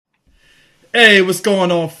Hey, what's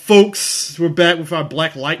going on, folks? We're back with our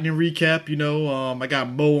Black Lightning recap. I got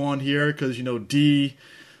Mo on here because D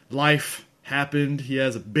life happened. He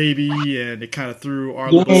has a baby, and it kind of threw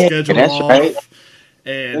our little Yeah, schedule that's right. off.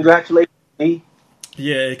 And Congratulations, me.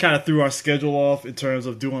 yeah, it kind of threw our schedule off in terms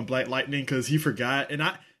of doing Black Lightning because he forgot, and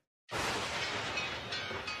I.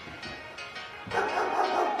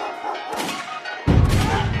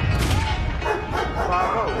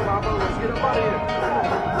 Bravo, let's get up out of here.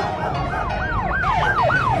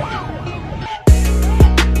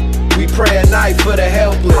 We pray at night for the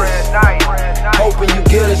helpless, hoping you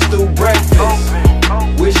get us through breakfast.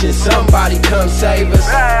 Wishing somebody come save us.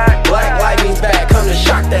 Black lightning's back, come to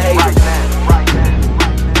shock the haters.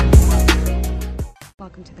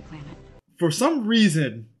 Welcome to the planet. For some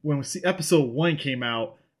reason, when episode 1 came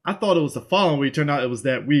out, I thought it was the following week. Turned out it was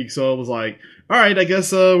that week, so it was like, all right, I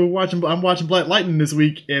guess I'm watching Black Lightning this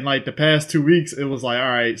week. And like the past 2 weeks, it was like, all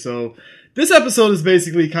right, so this episode is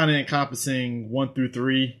basically kind of encompassing 1 through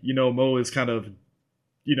 3. Mo is kind of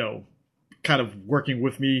working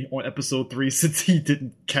with me on episode 3 since he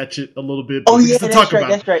didn't catch it a little bit. Oh yeah, that's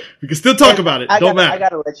right. We can still talk about it. Don't matter. I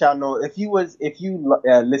gotta let y'all know if you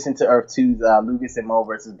listen to Earth 2's Lucas&Moe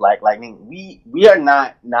versus Black Lightning, we are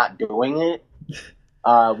not doing it.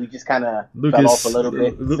 We just kind of fell off a little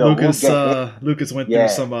bit. Lucas went through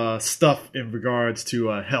some stuff in regards to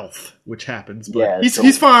health, which happens. But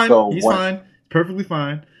he's fine. He's fine. Perfectly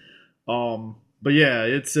fine. But yeah,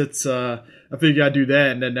 it's I figured I'd do that,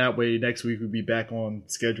 and then that way next week we'd be back on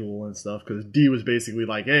schedule and stuff. Because D was basically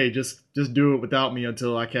like, "Hey, just do it without me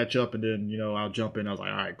until I catch up, and then I'll jump in." I was like,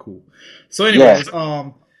 "All right, cool." So, anyways,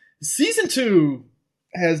 season 2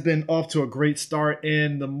 has been off to a great start,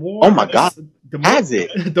 and the more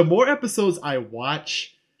the more episodes I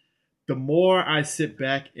watch, the more I sit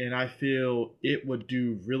back and I feel it would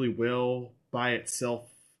do really well by itself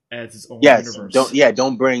as its own universe.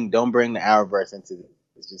 Don't bring the Arrowverse into it.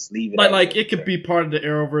 Just leave it. Like it could be part of the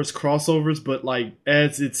Arrowverse crossovers, but like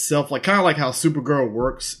as itself, like kind of like how Supergirl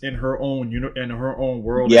works in her own in her own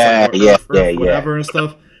world, Earth, whatever and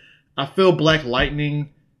stuff. I feel Black Lightning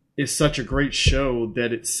is such a great show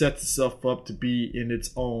that it sets itself up to be in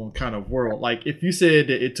its own kind of world. Like if you said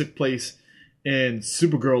that it took place in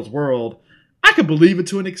Supergirl's world, I could believe it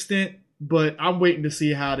to an extent, but I'm waiting to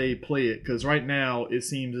see how they play it, because right now it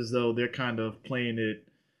seems as though they're kind of playing it.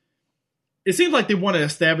 It seems like they want to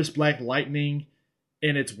establish Black Lightning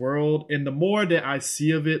in its world, and the more that I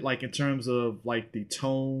see of it, like in terms of like the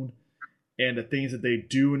tone and the things that they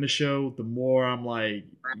do in the show, the more I'm like,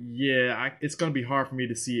 it's going to be hard for me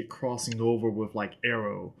to see it crossing over with like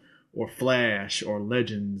Arrow or Flash or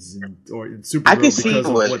Legends or Supergirl. I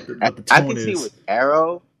can see with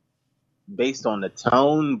Arrow based on the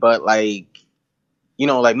tone, but like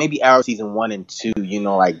maybe Arrow season 1 and 2,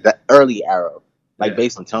 like the early Arrow.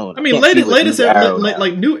 Based on tone. I mean, latest Arrow,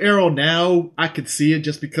 like New Arrow now, I could see it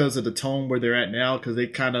just because of the tone where they're at now, because they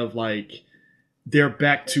kind of like they're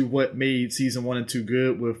back to what made season 1 and 2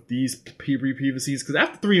 good with these previous seasons. Because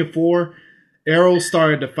after 3 and 4, Arrow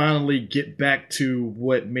started to finally get back to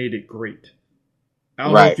what made it great. I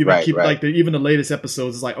don't know if you keep like even the latest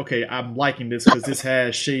episodes. It's like, okay, I'm liking this because this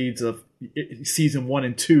has shades of season 1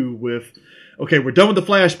 and 2 with. Okay, we're done with the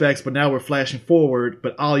flashbacks, but now we're flashing forward.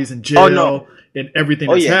 But Ollie's in jail and everything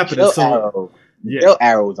that's happening. Chill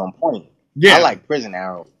Arrow is on point. Yeah, I like Prison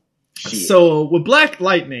Arrow. Shit. So with Black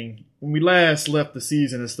Lightning, when we last left the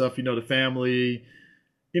season and stuff, the family,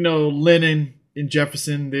 Lennon and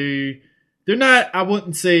Jefferson, they're not. I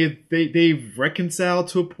wouldn't say they've reconciled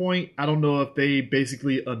to a point. I don't know if they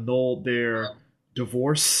basically annulled their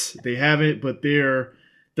divorce. They haven't, but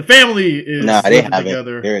the family is they haven't.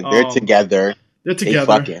 Together. They're together. They're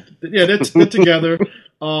together. They're together.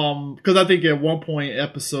 Because I think at one point,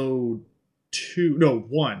 episode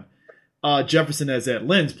 1, Jefferson is at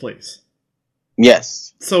Lynn's place.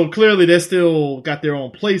 Yes. So clearly, they still got their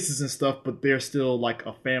own places and stuff, but they're still like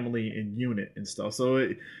a family and unit and stuff. So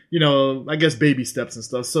I guess baby steps and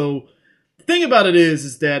stuff. So the thing about it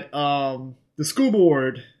is that the school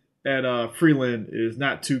board at Freeland is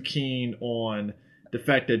not too keen on the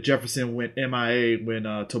fact that Jefferson went MIA when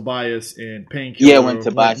Tobias and Painkiller when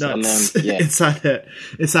Tobias went nuts and them,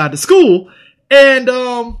 inside the school, and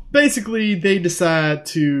basically they decide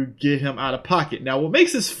to get him out of pocket. Now, what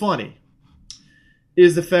makes this funny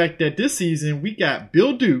is the fact that this season we got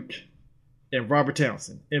Bill Duke and Robert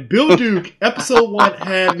Townsend, and Bill Duke episode 1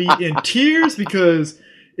 had me in tears because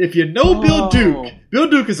if you know Bill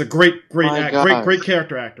Duke is a great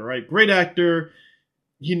character actor, right? Great actor.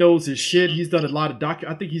 He knows his shit. He's done a lot of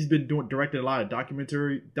I think he's been directing a lot of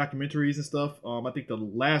documentaries and stuff. I think the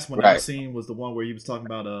last one I've seen was the one where he was talking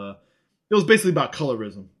about it was basically about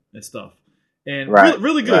colorism and stuff. And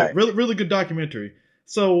really good, really good documentary.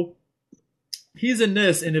 So he's in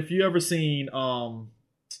this, and if you ever seen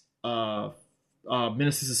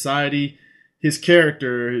Menace to Society, his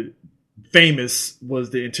character, famous,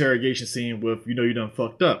 was the interrogation scene with you done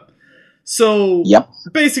fucked up. So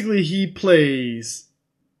basically he plays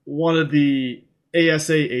one of the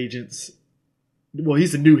ASA agents. Well,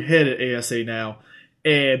 he's the new head at ASA now,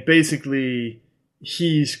 and basically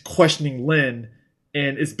he's questioning Lynn,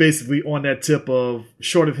 and it's basically on that tip of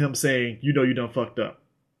short of him saying, you done fucked up.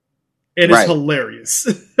 And it's hilarious.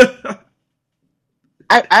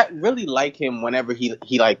 I really like him whenever he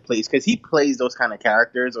like plays, because he plays those kind of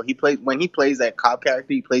characters, or when he plays that cop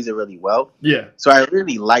character, he plays it really well. Yeah. So I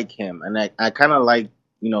really like him, and I kind of like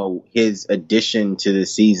his addition to the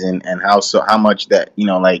season, and how much that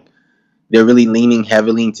like they're really leaning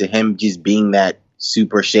heavily into him just being that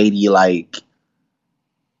super shady like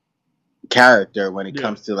character when it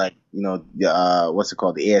comes to like what's it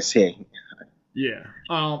called, the ASA. Yeah.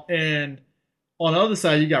 And on the other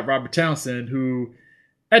side, you got Robert Townsend, who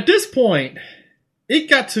at this point, it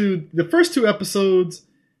got to the first 2 episodes,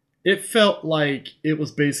 it felt like it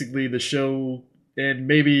was basically the show, and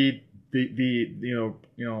maybe the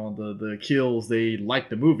kills, they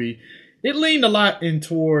liked the movie. It leaned a lot in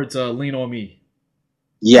towards Lean On Me.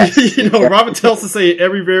 Yes. Robert Townsend say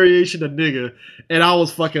every variation of nigga, and I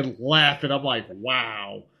was fucking laughing. I'm like,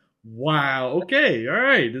 wow, okay, all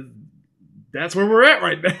right, that's where we're at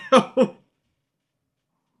right now.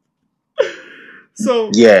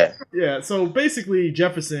 So so basically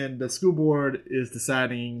Jefferson, the school board is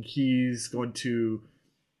deciding he's going to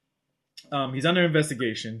he's under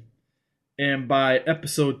investigation, and by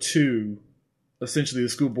episode 2, essentially the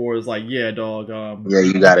school board is like, yeah, dog,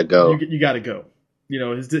 you gotta go. You gotta go.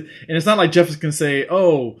 And it's not like Jefferson can say,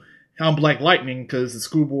 oh, I'm Black Lightning, because the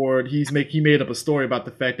school board, he made up a story about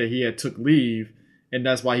the fact that he had took leave, and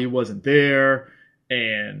that's why he wasn't there,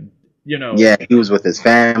 and yeah, he was with his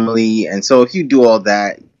family, and so if you do all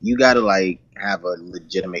that, you gotta like have a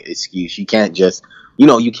legitimate excuse. You can't just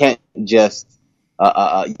you can't just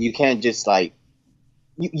like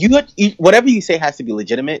you whatever you say has to be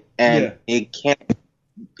legitimate, and it can't.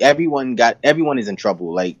 Everyone is in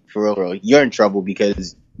trouble, like for real. You're in trouble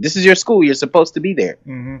because this is your school. You're supposed to be there,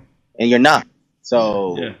 and you're not.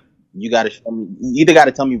 So you gotta show me. You either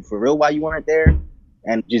gotta tell me for real why you weren't there,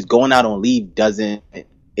 and just going out on leave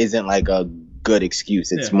isn't like a good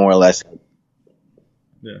excuse. It's more or less.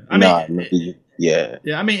 I mean,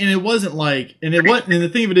 and it wasn't like, and the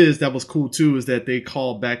thing of it is that was cool too, is that they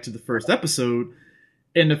called back to the first episode,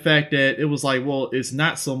 and the fact that it was like, well, it's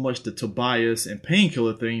not so much the Tobias and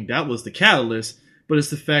Painkiller thing that was the catalyst, but it's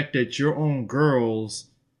the fact that your own girls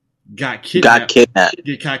got kidnapped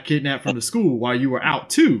from the school while you were out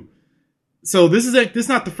too. So this is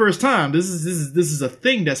not the first time. This is a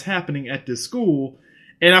thing that's happening at this school.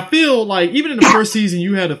 And I feel like even in the first season,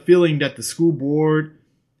 you had a feeling that the school board,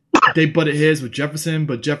 they butted heads with Jefferson,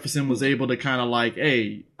 but Jefferson was able to kind of like,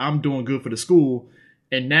 hey, I'm doing good for the school.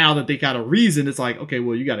 And now that they got a reason, it's like, okay,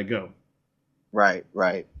 well, you got to go. Right.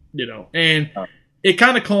 And it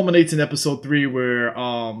kind of culminates in episode 3 where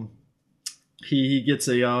he gets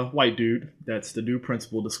a white dude that's the new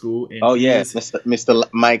principal of the school. And Mr.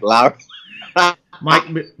 Mike Lowry. Mike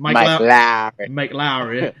Lowry. Mike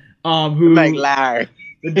Lowry.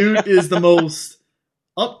 The dude is the most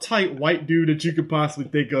uptight white dude that you could possibly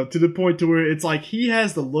think of, to the point to where it's like he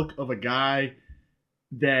has the look of a guy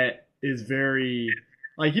that is very,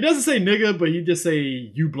 like, he doesn't say nigga, but he just say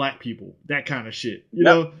you black people, that kind of shit, you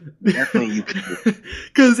know? Definitely you.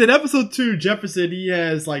 Because in episode 2, Jefferson, he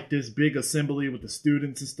has like this big assembly with the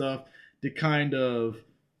students and stuff to kind of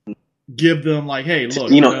give them like, hey,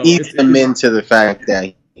 look, ease them into the fact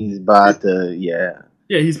that he's about to,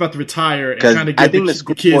 he's about to retire and kind of give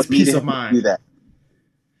the kids peace of mind. Do that.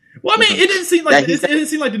 Well, I mean, it didn't seem like it didn't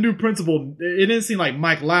seem like the new principal. It didn't seem like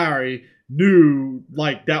Mike Lowry knew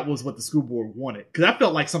like that was what the school board wanted, because I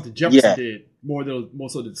felt like something Jefferson did more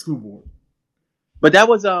so than the school board. But that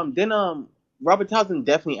was then Robert Townsend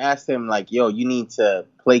definitely asked him like, "Yo, you need to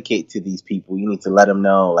placate to these people. You need to let them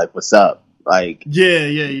know like what's up." Like,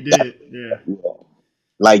 he did. Yeah.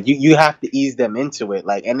 Like you have to ease them into it.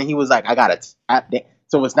 Like, and then he was like, "I gotta tap dance."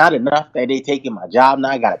 So it's not enough that they taking my job now.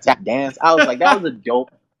 I gotta tap dance. I was like, that was a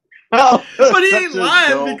joke. But he ain't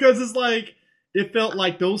lying, because it's like it felt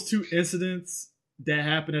like those 2 incidents that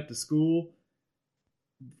happened at the school,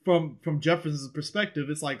 from Jefferson's perspective,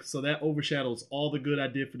 it's like, so that overshadows all the good I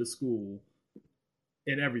did for the school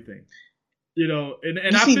and everything,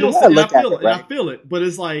 And I feel it, but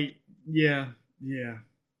it's like, yeah.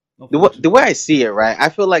 The way I see it, right? I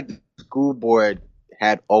feel like school board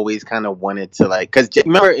had always kind of wanted to like, because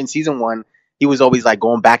remember in season 1, he was always like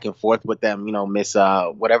going back and forth with them. You know, Miss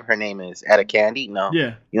whatever her name is, Etta Candy. No,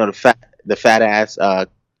 yeah, you know the fat ass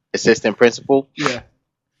assistant principal. Yeah.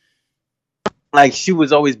 Like, she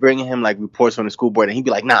was always bringing him like reports from the school board, and he'd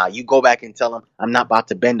be like, "Nah, you go back and tell him I'm not about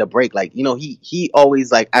to bend a break." Like, you know, he always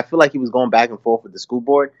like, I feel like he was going back and forth with the school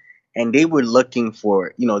board, and they were looking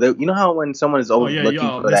for, you know, you know how when someone is always looking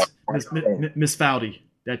for Miss Foudy,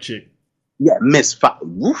 that chick. Yeah, Miss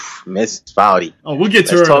Foudy. Oh, we'll get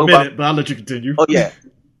to her in a minute, but I'll let you continue. Oh yeah,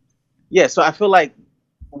 yeah. So I feel like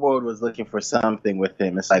the world was looking for something with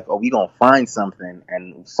him. It's like, oh, we gonna find something,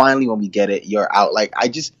 and finally when we get it, you're out. Like, I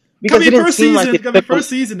just. Because first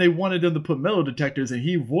season, they wanted them to put metal detectors, and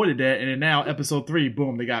he avoided that. And then now, episode 3,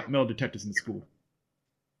 boom, they got metal detectors in the school.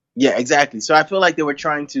 Yeah, exactly. So I feel like they were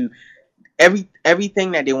trying to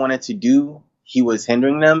everything that they wanted to do, he was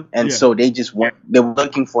hindering them, and so they were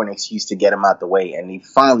looking for an excuse to get him out the way, and they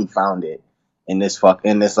finally found it in this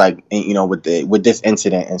you know, with this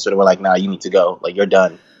incident, and so they were like, "Nah, you need to go. Like, you're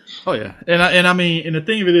done." Oh yeah, and I mean, and the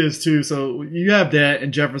thing of it is too. So you have that,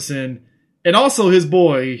 and Jefferson. And also his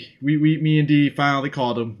boy, me and D finally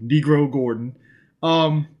called him Negro Gordon.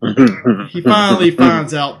 He finally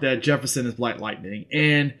finds out that Jefferson is Black Lightning.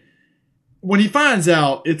 And when he finds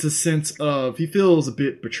out, it's a sense of, he feels a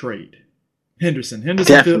bit betrayed. Henderson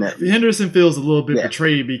feels a little bit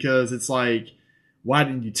betrayed, because it's like, why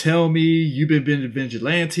didn't you tell me? You've been a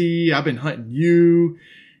vigilante. I've been hunting you.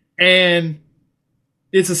 And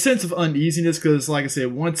it's a sense of uneasiness because, like I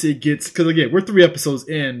said, once it gets... Because, again, we're 3 episodes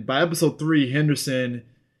in. By episode 3, Henderson,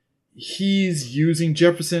 he's using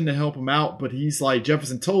Jefferson to help him out, but he's like...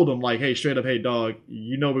 Jefferson told him, like, hey, straight up, hey, dog,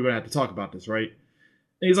 you know we're going to have to talk about this, right?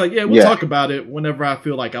 And he's like, yeah, we'll talk about it whenever I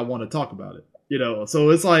feel like I want to talk about it. You know? So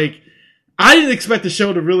it's like... I didn't expect the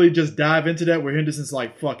show to really just dive into that, where Henderson's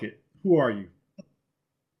like, fuck it. Who are you?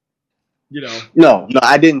 You know? No,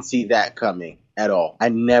 I didn't see that coming. At all. I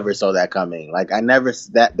never saw that coming. Like, I never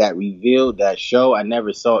that revealed that show. I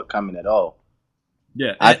never saw it coming at all.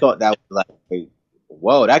 Yeah, I thought that was like,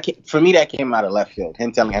 whoa! For me, that came out of left field.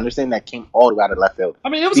 Him telling Henderson, that came all the way out of left field. I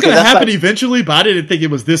mean, it was going to happen eventually, but I didn't think it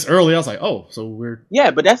was this early. I was like, oh, so weird.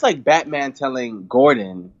 Yeah, but that's like Batman telling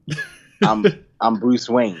Gordon, "I'm Bruce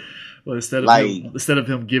Wayne." Well, instead of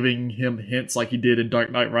him giving him hints like he did in Dark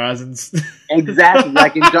Knight Rises. Exactly,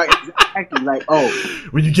 like in Dark. Exactly, like, oh,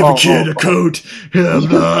 when you give a kid a coat,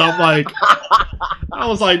 I'm like, I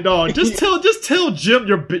was like, no, just tell Jim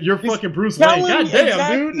you're fucking Bruce Wayne. God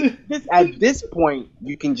damn, dude. At this point,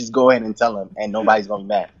 you can just go ahead and tell him, and nobody's gonna be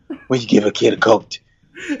mad. When you give a kid a coat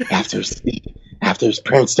after his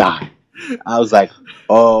parents die, I was like,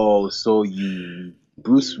 oh, so you.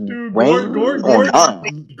 Bruce Wayne?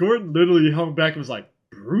 Gordon literally hung back and was like,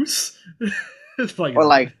 Bruce? It's like, or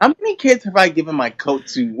like, how many kids have I given my coat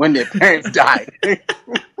to when their parents died?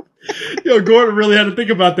 Gordon really had to think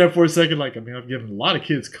about that for a second. Like, I mean, I've given a lot of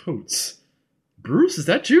kids coats. Bruce, is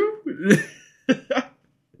that you? But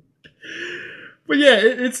yeah,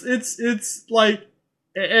 it's like,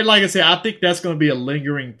 and like I said, I think that's going to be a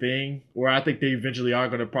lingering thing, where I think they eventually are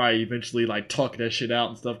going to eventually like talk that shit out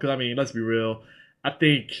and stuff. Because I mean, let's be real. I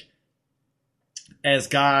think as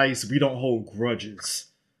guys, we don't hold grudges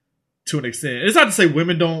to an extent. It's not to say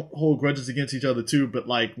women don't hold grudges against each other too, but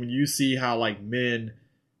like when you see how like men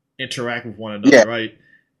interact with one another, right?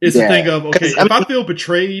 It's the thing of, okay, if I feel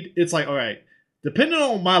betrayed, it's like, all right, depending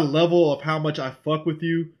on my level of how much I fuck with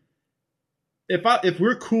you, if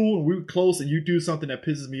we're cool and we're close and you do something that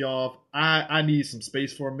pisses me off, I need some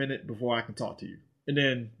space for a minute before I can talk to you. And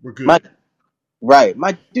then we're good. Right.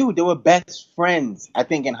 My dude, they were best friends, I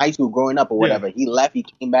think, in high school growing up or whatever. Yeah. He left, he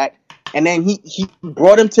came back, and then he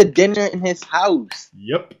brought him to dinner in his house.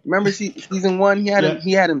 Yep. Remember season 1? He had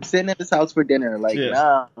him sitting at his house for dinner. Like,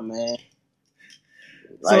 nah, man.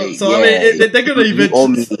 Like, so I mean, they're gonna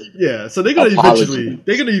eventually, So they're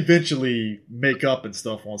gonna eventually make up and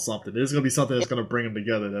stuff on something. There's gonna be something that's gonna bring them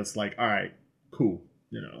together. That's like, all right, cool,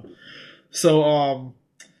 you know. So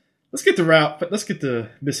let's get to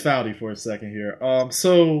Miss Foudy for a second here.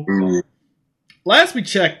 So last we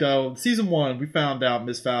checked, though, season 1, we found out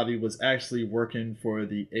Miss Foudy was actually working for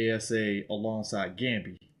the ASA alongside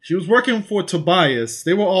Gamby. She was working for Tobias.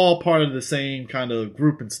 They were all part of the same kind of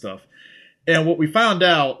group and stuff. And what we found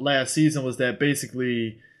out last season was that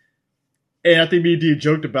basically, and I think me and D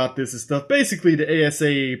joked about this and stuff, basically the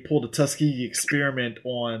ASA pulled a Tuskegee experiment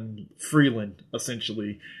on Freeland,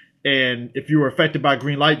 essentially. And if you were affected by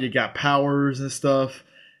green light, you got powers and stuff.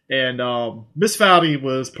 And Miss Fowdy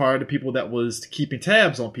was part of the people that was keeping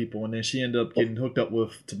tabs on people, and then she ended up getting hooked up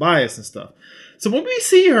with Tobias and stuff. So when we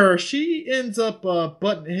see her, she ends up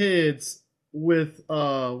butting heads with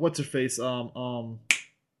what's her face? Cyanide.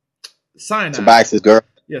 Tobias's girl.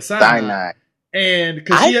 Yeah, Cyanide. And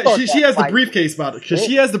because she has the briefcase about it. Because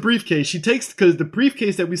she has the briefcase. She takes, because the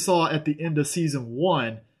briefcase that we saw at the end of season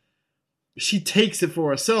 1, she takes it for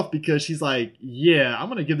herself because she's like, yeah, I'm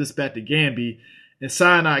going to give this back to Gamby. And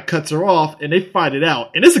Cyanide cuts her off, and they fight it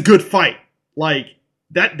out. And it's a good fight. Like,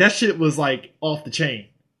 that shit was, like, off the chain.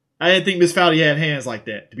 I didn't think Miss Fowdy had hands like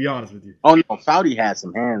that, to be honest with you. Oh, no, Fowdy had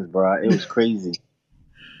some hands, bro. It was crazy.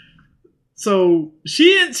 So,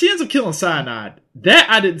 she ends up killing Cyanide.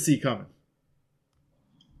 That I didn't see coming.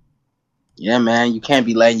 Yeah, man, you can't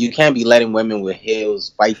be letting women with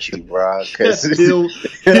heels fight you, bro.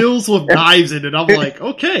 Heels with knives in it. I'm like,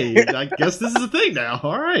 okay, I guess this is a thing now.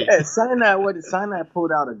 All right. Yeah, Cyanide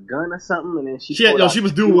pulled out a gun or something, and then she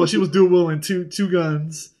was dual wielding two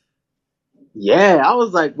guns. Yeah, I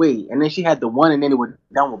was like, wait, and then she had the one, and then it went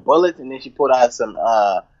down with bullets, and then she pulled out some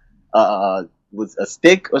was a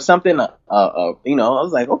stick or something. I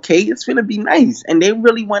was like, okay, it's gonna be nice, and they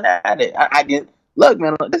really went at it. I didn't. Look,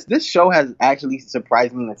 man, this show has actually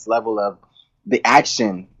surprised me in its level of the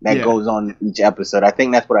action that goes on in each episode. I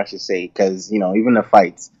think that's what I should say, because, even the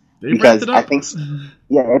fights. Because I think,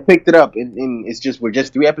 it picked it up. And it's just, we're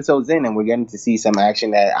just 3 episodes in, and we're getting to see some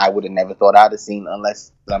action that I would have never thought I'd have seen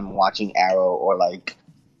unless I'm watching Arrow or, like,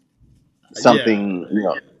 something,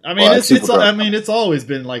 I mean, it's always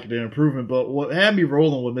been, like, an improvement, but what had me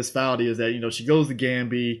rolling with Miss Fowdy is that, she goes to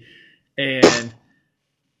Gamby, and,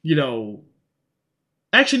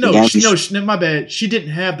 actually, no, my bad. She didn't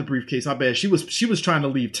have the briefcase. My bad. She was trying to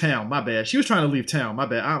leave town. My bad. She was trying to leave town. My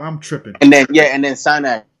bad. I'm tripping. And then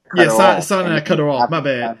Cyanide cut her off. My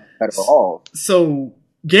bad. Cut her off. So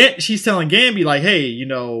she's telling Gamby, like, hey,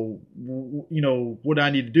 what I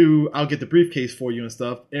need to do, I'll get the briefcase for you and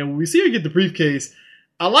stuff. And when we see her get the briefcase,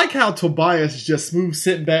 I like how Tobias is just smooth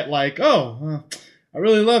sitting back like, I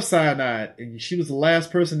really love Cyanide, and she was the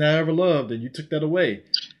last person that I ever loved, and you took that away.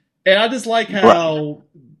 And I just like how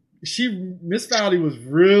Miss Fowdy was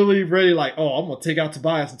really, really like, I'm going to take out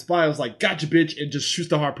Tobias. And Tobias was like, gotcha, bitch, and just shoots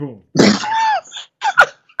the harpoon.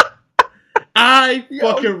 I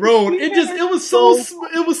fucking rolled. It was so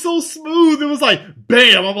smooth. It was like,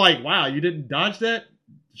 bam. I'm like, wow, you didn't dodge that?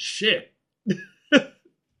 Shit. I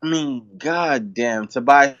mean, goddamn,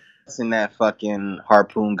 Tobias and that fucking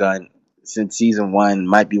harpoon gun since season 1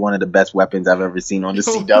 might be one of the best weapons I've ever seen on the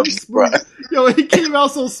CW, bro. Yo, it came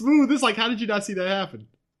out so smooth. It's like, how did you not see that happen?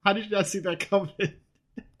 How did you not see that coming?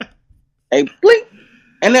 Hey, blink.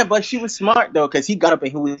 And then, but she was smart though, because he got up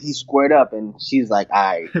and he squared up, and she's like,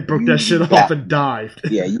 "I broke that shit off and dived."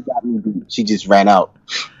 Yeah, you got me beat. She just ran out.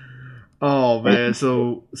 Oh man,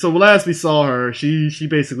 so last we saw her, she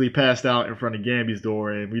basically passed out in front of Gamby's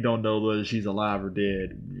door, and we don't know whether she's alive or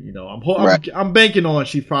dead. I'm banking on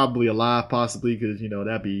she's probably alive, possibly, because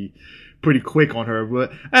that'd be pretty quick on her.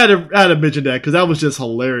 But I had to mention that because that was just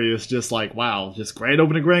hilarious. Just like, wow, just grand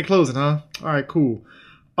opening, grand closing, huh? All right, cool.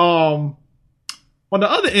 On the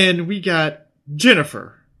other end, we got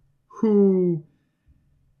Jennifer, who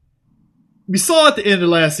we saw at the end of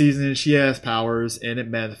last season, she has powers, and it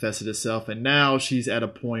manifested itself. And now she's at a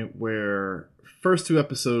point where first 2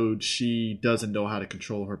 episodes, she doesn't know how to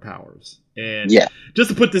control her powers. And just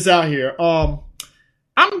to put this out here,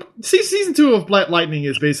 season 2 of Black Lightning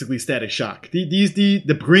is basically Static Shock.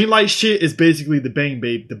 The green light shit is basically the bang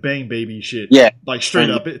baby shit. Yeah, like straight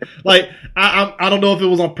up. I don't know if it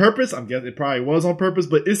was on purpose. I'm guessing it probably was on purpose,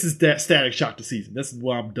 but this is that Static Shock the season. This is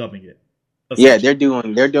what I'm dubbing it. Yeah, they're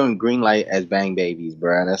doing green light as bang babies,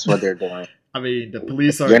 bro. That's what they're doing. I mean, the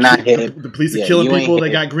police are the police are killing people that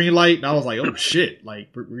got green light, and I was like, oh shit, like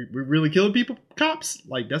we're really killing people, cops.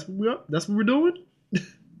 Like that's what we're doing.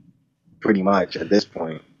 Pretty much at this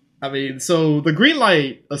point. I mean, so the green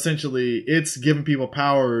light essentially it's giving people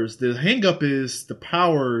powers. The hang up is the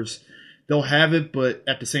powers they'll have it, but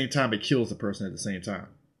at the same time it kills the person at the same time.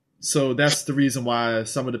 So that's the reason why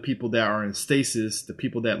some of the people that are in stasis, the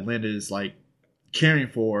people that Lynn is like caring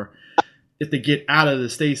for, if they get out of the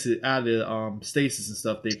stasis, stasis and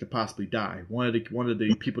stuff, they could possibly die. One of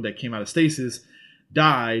the people that came out of stasis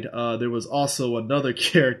died. There was also another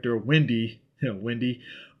character, Wendy,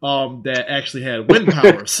 that actually had wind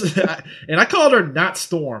powers, and I called her not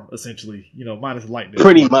Storm, essentially, minus lightning.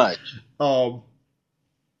 Pretty much. So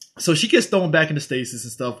she gets thrown back into stasis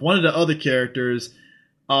and stuff. One of the other characters,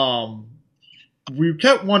 we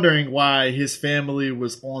kept wondering why his family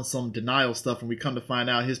was on some denial stuff, and we come to find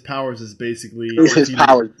out his powers is basically his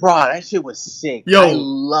powers, bro. That shit was sick. Yo, I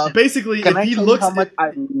love. Basically, can if I he tell looks, you how much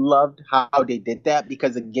I loved how they did that,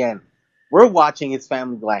 because again, we're watching his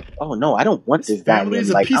family like, oh no, I don't want this guy. Family's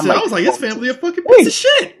a like, piece I'm of. like, I was like, his family a fucking piece of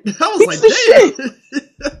shit. I was like,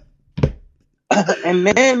 damn. And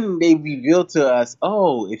then they reveal to us,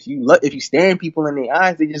 oh, if you stare people in the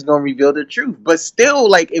eyes, they just gonna reveal the truth. But still,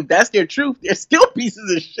 like, if that's their truth, they're still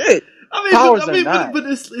pieces of shit.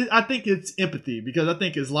 I think it's empathy, because I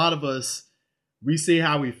think as a lot of us, we say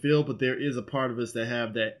how we feel, but there is a part of us that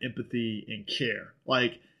have that empathy and care.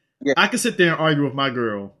 Like, I can sit there and argue with my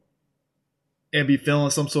girl and be feeling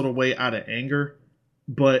some sort of way out of anger,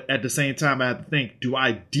 but at the same time, I have to think, do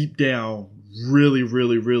I deep down really,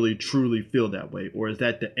 really, really, truly feel that way? Or is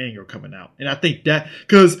that the anger coming out? And I think that,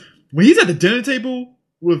 because when he's at the dinner table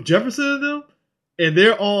with Jefferson and them, and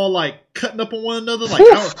they're all like cutting up on one another, like,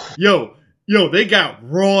 yo, they got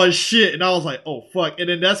raw as shit. And I was like, oh, fuck. And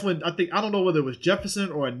then that's when I don't know whether it was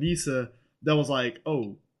Jefferson or Anissa that was like,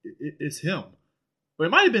 oh, it's him. But it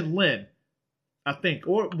might have been Lynn, I think.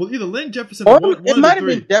 Or either Lynn, Jefferson, or one it might have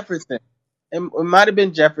been Jefferson. It might have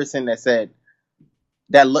been Jefferson that said,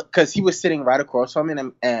 that look, because he was sitting right across from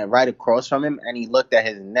him, and he looked at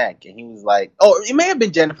his neck, and he was like, "Oh, it may have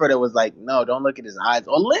been Jennifer that was like, no, don't look at his eyes,"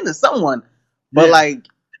 or Lynn or someone, but like,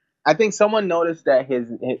 I think someone noticed that his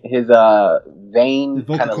vein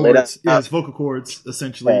kind of lit up. Yeah, his vocal cords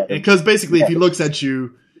essentially, because basically, if he looks at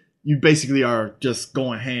you, you basically are just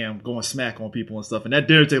going ham, going smack on people and stuff. And that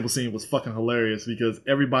dinner table scene was fucking hilarious because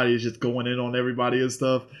everybody is just going in on everybody and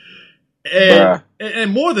stuff.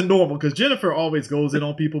 And more than normal, because Jennifer always goes in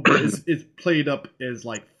on people, but it's played up as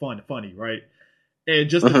like funny, right? And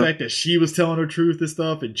just the fact that she was telling her truth and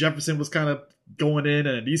stuff, and Jefferson was kind of going in,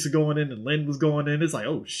 and Anissa going in, and Lynn was going in. It's like,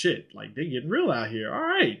 oh shit, like they getting real out here. All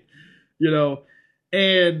right,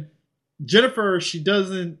 And Jennifer, she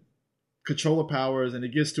doesn't control her powers, and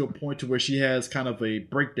it gets to a point to where she has kind of a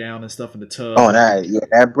breakdown and stuff in the tub. Oh,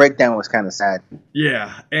 that breakdown was kind of sad.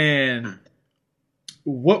 Yeah, and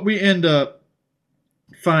what we end up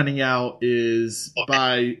finding out is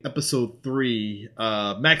by episode 3,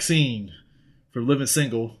 Maxine for Living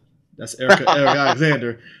Single. That's Eric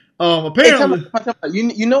Alexander. Apparently,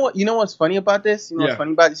 you know what's funny about this? You know what's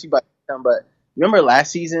funny about this? But remember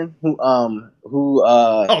last season who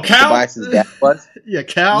Cal? Tobias's dad was? Yeah,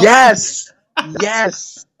 Cal. Yes. I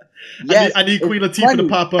need Queen Latifah to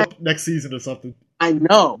pop up next season or something. I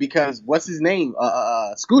know, because what's his name?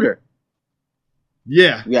 Scooter.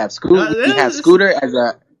 Yeah, we have Scooter. We have Scooter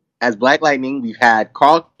as Black Lightning. We've had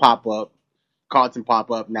Carlton pop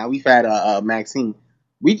up. Now we've had Maxine.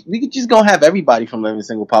 We could just go have everybody from Living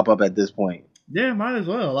Single pop up at this point. Yeah, might as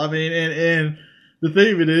well. I mean, and the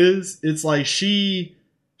thing of it is, it's like she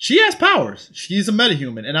has powers. She's a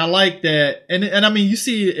metahuman, and I like that. And I mean, you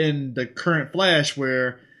see it in the current Flash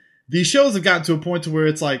where these shows have gotten to a point to where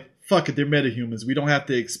it's like, fuck it, they're metahumans. We don't have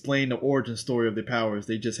to explain the origin story of their powers.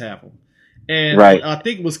 They just have them. And I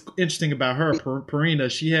think what's interesting about her, Perina,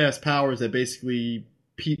 she has powers that basically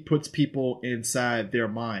puts people inside their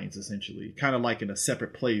minds, essentially, kind of like in a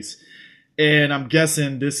separate place. And I'm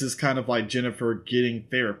guessing this is kind of like Jennifer getting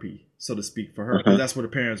therapy, so to speak, for her, because that's what her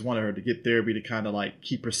parents wanted her to get, therapy to kind of like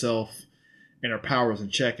keep herself and her powers in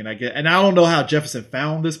check. And I don't know how Jefferson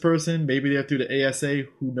found this person. Maybe they're through the ASA.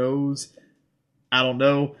 Who knows? I don't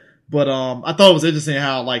know. But I thought it was interesting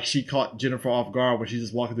how like she caught Jennifer off guard when she's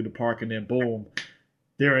just walking through the park, and then boom,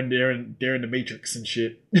 they're in the Matrix and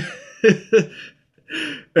shit.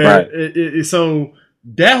 So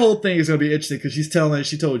that whole thing is gonna be interesting because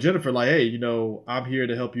she told Jennifer like, hey, I'm here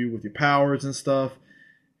to help you with your powers and stuff.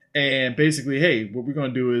 And basically, hey, what we're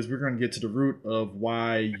gonna do is we're gonna get to the root of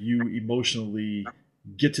why you emotionally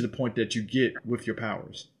get to the point that you get with your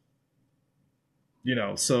powers.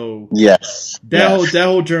 So that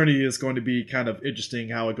whole journey is going to be kind of interesting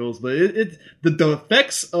how it goes. But the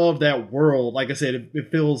effects of that world, like I said,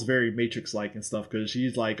 it feels very Matrix-like and stuff, because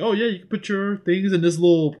she's like, oh yeah, you can put your things in this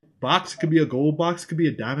little box. It could be a gold box, it could be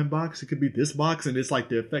a diamond box, it could be this box, and it's like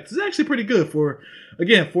the effects is actually pretty good for a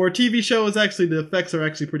TV show. It's actually, the effects are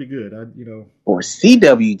actually pretty good. For a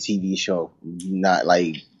CW TV show, not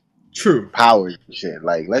like true powers and shit.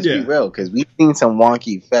 Like, let's be real, because we've seen some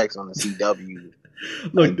wonky effects on the CW.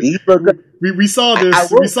 Look, we saw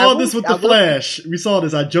this. We saw this with the Flash. We saw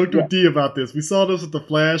this. I joked with D about this. We saw this with the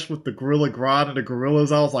Flash with the Gorilla Grodd and the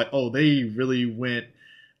gorillas. I was like, oh, they really went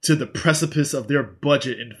to the precipice of their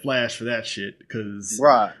budget in Flash for that shit. Because,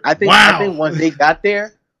 I think once they got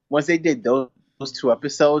there, once they did those those 2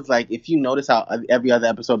 episodes, like if you notice how every other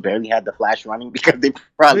episode barely had the Flash running because they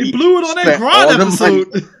probably blew it on that Grodd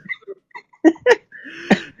episode.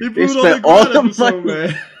 They spent all the money,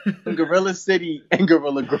 man. In Gorilla City and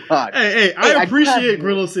Gorilla Grodd. Hey, I appreciate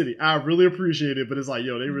Gorilla City. I really appreciate it, but it's like,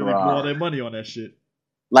 yo, they really blew all their money on that shit.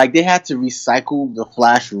 Like, they had to recycle the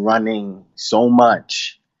Flash running so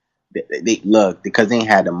much. They look, because they ain't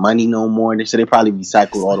had the money no more, so they probably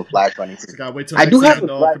recycled all the Flash running. I do have a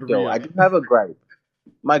gripe, though. I do have a gripe.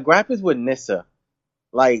 My gripe is with Nyssa.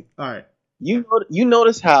 Like, all right. You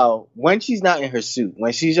notice how when she's not in her suit,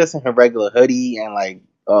 when she's just in her regular hoodie and like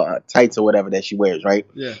tights or whatever that she wears, right?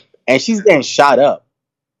 Yeah. And she's getting shot up,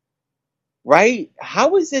 right?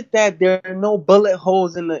 How is it that there are no bullet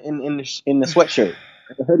holes in the sweatshirt,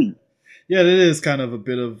 the hoodie? Yeah, it is kind of a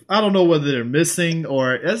bit of, I don't know whether they're missing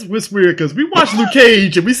or it's weird because we watch Luke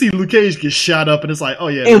Cage and we see Luke Cage get shot up and it's like, oh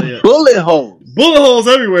yeah, and bullet holes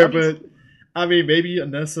everywhere, but. I mean, maybe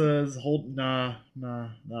Anessa is nah,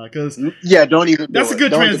 because don't even. That's a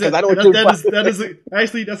good transition. That's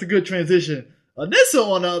a good transition. Anessa,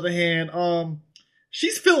 on the other hand,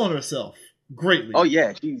 she's feeling herself greatly. Oh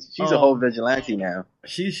yeah, she's a whole vigilante now.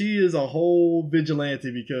 She is a whole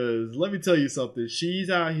vigilante because let me tell you something. She's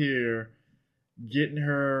out here getting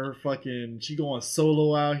her she going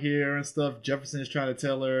solo out here and stuff. Jefferson's trying to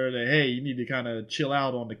tell her that, hey, you need to kind of chill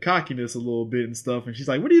out on the cockiness a little bit and stuff. And she's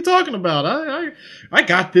like, what are you talking about? I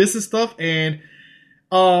got this and stuff. And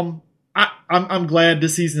I'm glad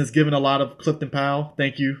this season has given a lot of Clifton Powell.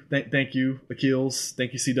 Thank you. Thank you, Achilles.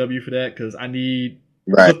 Thank you, CW, for that. Because I need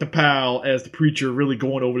Clifton Powell as the preacher really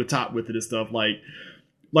going over the top with it and stuff. Like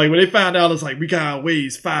when they found out, it's like, we gotta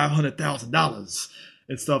raise $500,000.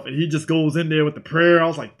 And stuff, and he just goes in there with the prayer. I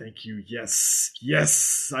was like, thank you,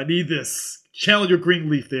 yes, I need this. Channel your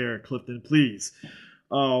Greenleaf there, Clifton, please.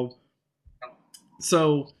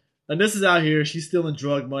 So, and this is out here, she's stealing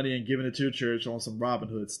drug money and giving it to the church on some Robin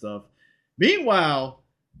Hood stuff. Meanwhile,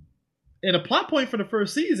 in a plot point for the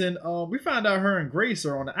first season, we find out her and Grace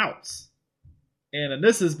are on the outs. And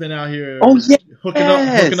Anissa's been out here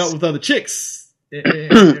hooking up with other chicks.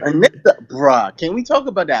 Bruh, can we talk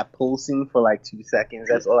about that pool scene for like 2 seconds?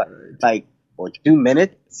 That's all. Or 2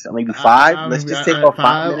 minutes, or maybe 5. Let's just take off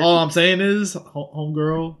 5 minutes. All I'm saying is,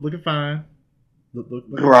 homegirl looking fine. Look,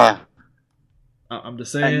 bruh. I'm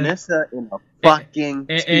just saying. Anissa in a fucking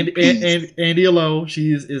and Andy Alo,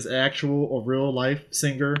 she is actual or real life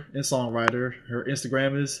singer and songwriter. Her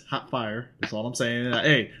Instagram is hot fire. That's all I'm saying.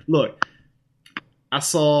 Hey, look. I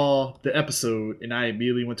saw the episode and I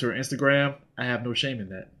immediately went to her Instagram. I have no shame in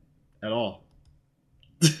that at all.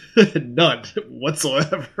 None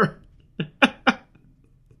whatsoever.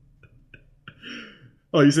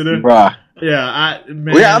 Oh, you see there? Bruh. Yeah,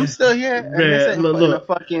 I'm still here. Man,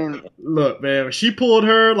 look, man. She pulled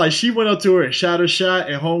her, like she went up to her and shot her shot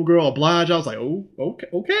and homegirl obliged. I was like, oh,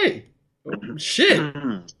 okay. Oh, shit.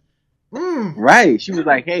 Right. She was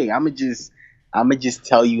like, hey, I'm gonna just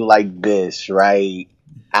tell you like this, right?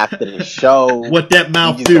 After the show, what that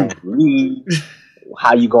mouth do?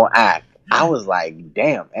 How you gonna act? I was like,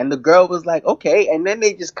 damn. And the girl was like, okay. And then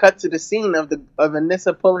they just cut to the scene of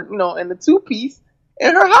Anissa pulling, in the 2-piece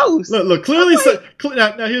in her house. Look. Clearly,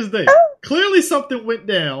 now here's the thing. Clearly, something went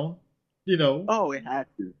down. Oh, it had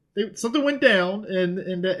to. Something went down, and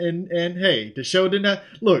hey, the show did not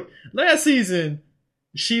look. Last season,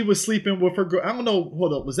 she was sleeping with her girl. I don't know.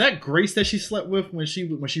 Hold up. Was that Grace that she slept with when she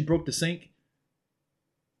broke the sink?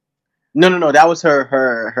 No. That was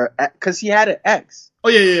her because she had an ex. Oh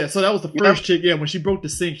yeah. So that was the first chick. Yeah, when she broke the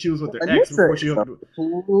sink, she was with her ex before she hooked up.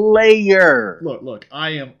 Player. Look.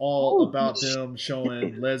 I am all about them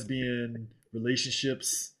showing lesbian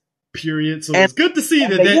relationships. Period. So it's good to see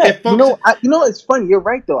that. It's funny. You're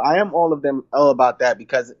right though. I am all about that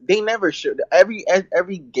because they never show every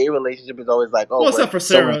gay relationship is always like, oh, except for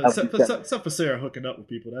Sarah. Except for Sarah hooking up with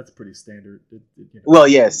people. That's pretty standard. Well,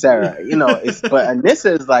 yeah, Sarah. But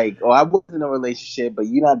Anissa is like, oh, I was in a relationship, but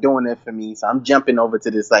you're not doing it for me, so I'm jumping over to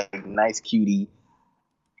this like nice cutie.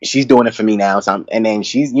 She's doing it for me now, and then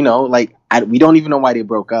she's we don't even know why they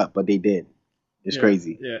broke up, but they did. It's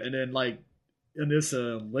crazy. Yeah, and then like. In this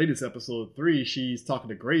latest episode 3, she's talking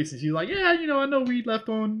to Grace, and she's like, "Yeah, I know we left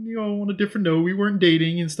on on a different note. We weren't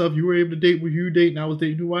dating and stuff. You were able to date who you date, and I was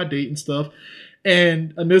dating who I date and stuff."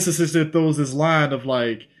 And Anissa sister throws this line of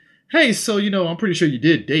like, "Hey, so I'm pretty sure you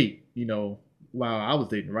did date, while I was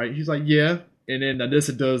dating, right?" He's like, "Yeah." And then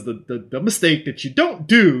Anissa does the mistake that you don't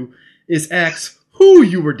do is ask who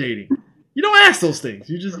you were dating. You don't ask those things.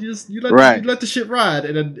 You let the shit ride.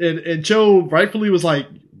 And Joe rightfully was like,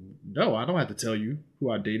 no, I don't have to tell you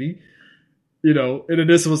who I'm dating. And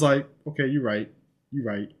Anissa was like, okay, you're right.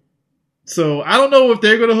 So I don't know if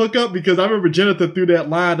they're gonna hook up because I remember Jennifer threw that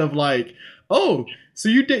line of like, "Oh, so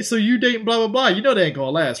you dating blah blah blah. You know that ain't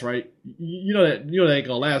gonna last, right? You know that ain't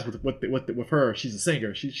gonna last with her. She's a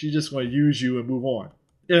singer. She's just gonna use you and move on."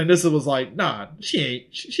 And Anissa was like, "Nah, she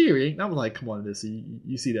ain't. She ain't." And I was like, "Come on, Anissa,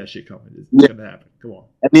 you see that shit coming? It's gonna happen. Come on."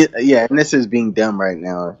 Anissa's being dumb right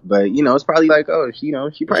now, but it's probably like, she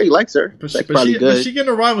probably likes her. But probably good. But she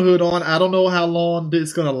getting a rival hood on. I don't know how long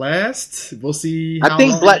it's gonna last. We'll see. I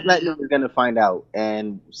think Black Lightning is gonna find out,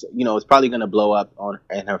 and it's probably gonna blow up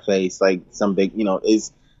in her face like some big.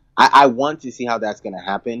 I want to see how that's gonna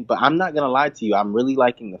happen, but I'm not gonna lie to you. I'm really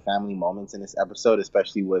liking the family moments in this episode,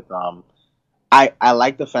 especially with I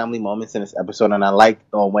like the family moments in this episode, and I like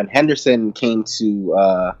when Henderson came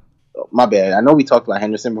to. My bad. I know we talked about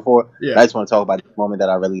Henderson before. Yeah. But I just want to talk about the moment that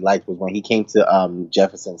I really liked was when he came to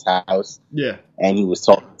Jefferson's house. Yeah. And he was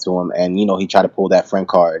talking to him, and he tried to pull that friend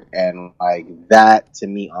card, and like that to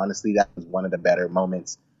me, honestly, that was one of the better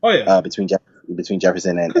moments. Oh yeah. Between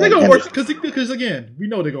Jefferson and they're gonna Henderson. work because again, we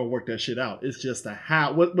know they're gonna work that shit out. It's just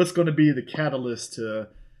what's going to be the catalyst to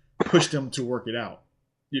push them to work it out.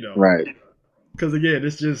 Right. Because again,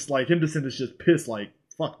 it's just like Henderson is just pissed. Like,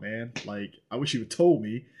 fuck, man. Like, I wish you had told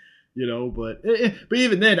me. But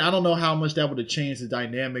even then, I don't know how much that would have changed the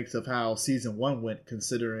dynamics of how season 1 went,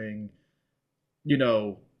 considering,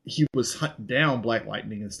 he was hunting down Black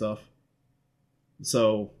Lightning and stuff.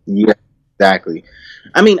 So yeah, exactly.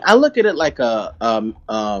 I mean, I look at it like a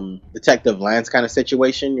Detective Lance kind of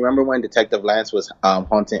situation. You remember when Detective Lance was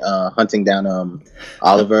hunting down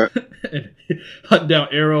Oliver, and hunting down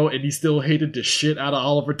Arrow, and he still hated the shit out of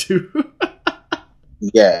Oliver too.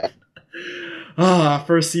 Yeah.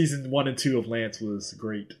 First season 1 and 2 of Lance was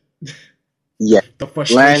great. Yeah, the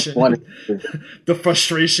frustration, the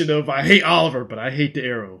frustration of I hate Oliver, but I hate the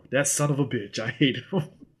Arrow. That son of a bitch, I hate him.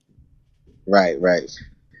 Right.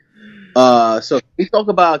 So can we talk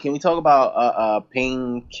about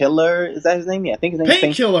Painkiller? Is that his name? Yeah, I think his name is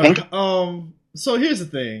Painkiller. So here's the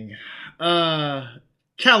thing,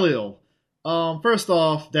 Khalil. First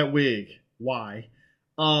off, that wig. Why?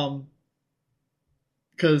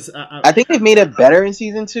 Because I think they've made it better in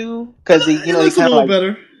season 2. Because it looks a little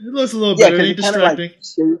better. It looks a little better. It ain't distracting.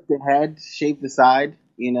 Shaped the head, shaped the side.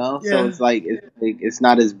 So it's like it's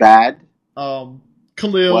not as bad.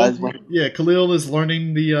 Khalil is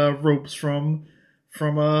learning the ropes from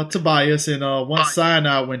Tobias, and once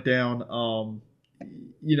Cyanide went down,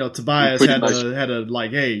 Tobias had a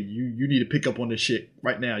like, hey, you need to pick up on this shit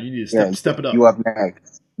right now. You need to step it up. You up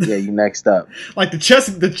next. Yeah, you next up. Like the chess,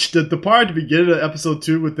 the part at the beginning of episode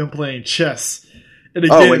 2 with them playing chess. And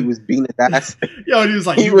again, when he was beating his ass. Yo, he was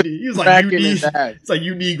like, it's like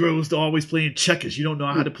you Negroes are always playing checkers. You don't know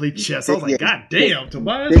how to play chess. I was like, God damn,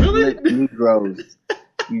 Tobias, really? Negroes.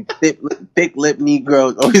 You thick-lipped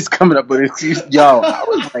Negroes always coming up with it. Yo, I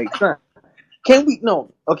was like, son, can we?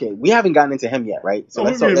 No, okay, we haven't gotten into him yet, right? So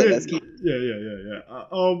let's keep.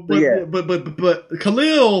 Yeah. But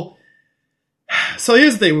Khalil. So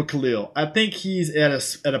here's the thing with Khalil. I think he's at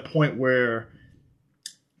a point where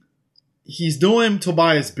he's doing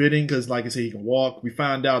Tobias' bidding because, like I said, he can walk. We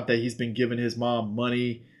found out that he's been giving his mom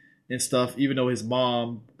money and stuff, even though his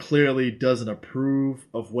mom clearly doesn't approve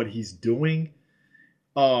of what he's doing.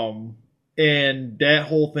 And that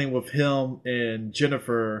whole thing with him and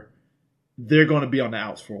Jennifer, they're going to be on the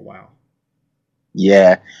outs for a while.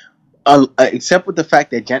 Yeah. Except with the fact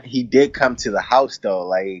that he did come to the house, though.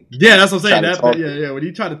 Like, yeah, that's what I'm saying. When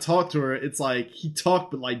he tried to talk to her, it's like he talked,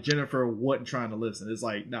 but like Jennifer wasn't trying to listen. It's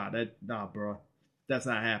like, nah, bro, that's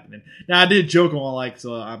not happening. Now I did joke on like,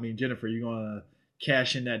 so I mean, Jennifer, you gonna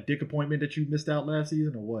cash in that dick appointment that you missed out last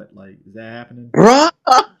season, or what? Like, is that happening, bro?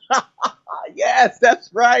 Yes,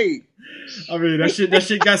 that's right. I mean, that shit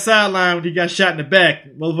got sidelined when he got shot in the back.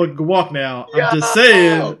 Motherfucker can walk now.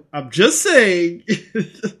 I'm just saying.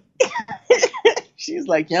 She's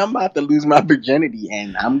like, yeah, I'm about to lose my virginity,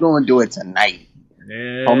 and I'm going to do it tonight.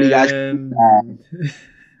 Homie,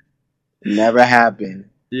 never happened.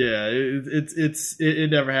 Yeah,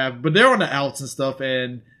 it never happened. But they're on the outs and stuff,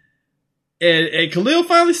 and Khalil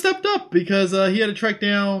finally stepped up because he had to track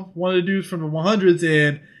down one of the dudes from the 100s,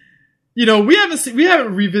 and we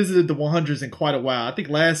haven't revisited the 100s in quite a while. I think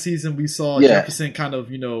last season we saw Jefferson kind of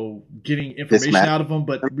getting information out of him,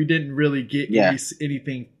 but we didn't really get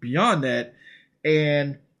anything beyond that.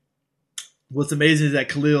 And what's amazing is that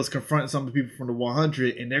Khalil's confronting some of the people from the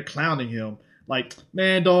 100, and they're clowning him. Like,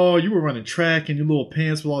 man, dog, you were running track in your little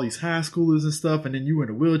pants with all these high schoolers and stuff, and then you were in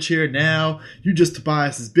a wheelchair. Now you just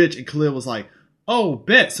Tobias' bitch. And Khalil was like, oh,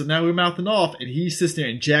 bet. So now we're mouthing off, and he sits there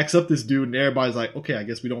and jacks up this dude, and everybody's like, okay, I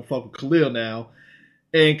guess we don't fuck with Khalil now.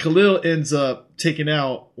 And Khalil ends up taking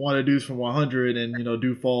out one of the dudes from 100, and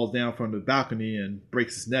dude falls down from the balcony and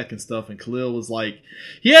breaks his neck and stuff. And Khalil was like,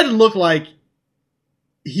 he had to look like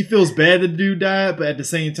he feels bad that the dude died, but at the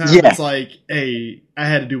same time, it's like, hey, I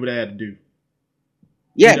had to do what I had to do.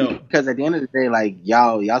 Yeah, because at the end of the day, like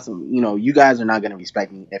y'all, you guys are not gonna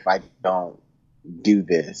respect me if I don't do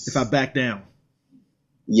this. If I back down.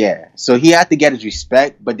 Yeah, so he had to get his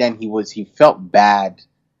respect, but then he felt bad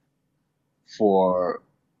for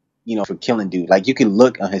killing dude. Like you can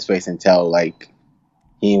look on his face and tell like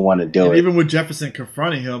he didn't want to do it. Even with Jefferson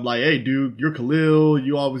confronting him, like, "Hey, dude, you're Khalil.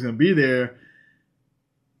 You always gonna be there."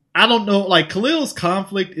 I don't know. Like Khalil's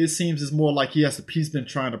conflict, it seems, is more like he's been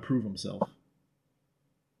trying to prove himself.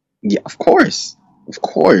 Yeah, of course.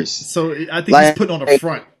 So I think he's putting on the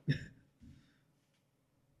front.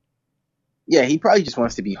 Yeah, he probably just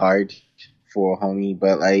wants to be hard for a homie,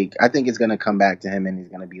 but like I think it's gonna come back to him, and he's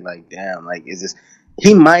gonna be like, "Damn, like is this?"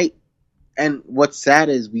 He might. And what's sad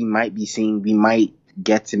is we might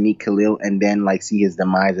get to meet Khalil and then like see his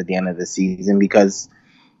demise at the end of the season, because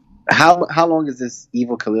how long is this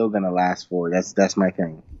evil Khalil gonna last for? That's my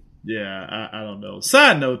thing. Yeah, I don't know.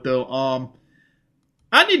 Side note though,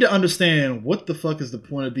 I need to understand what the fuck is the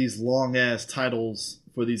point of these long ass titles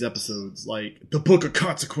for these episodes, like the Book of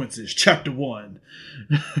Consequences, Chapter 1.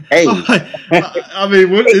 Hey, I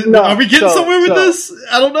mean, are we getting somewhere with this?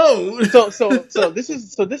 I don't know. So this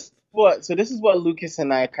is what Lucas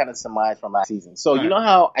and I kind of surmised from last season. So you know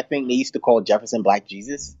how I think they used to call Jefferson Black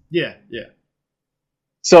Jesus? Yeah.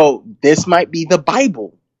 So this might be the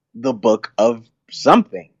Bible, the book of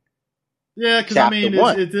something. Yeah, because I mean,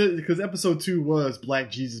 because episode 2 was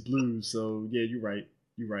Black Jesus Blues. So yeah, you're right.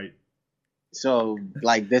 So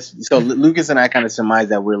like this, so Lucas and I kind of surmised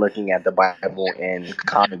that we're looking at the Bible in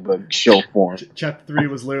comic book show form. Chapter 3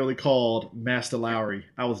 was literally called Master Lowry.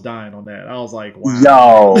 I was dying on that. I was like,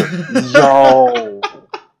 wow. Yo.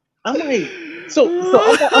 I'm like, so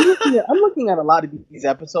I'm looking at a lot of these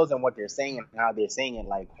episodes and what they're saying and how they're saying it.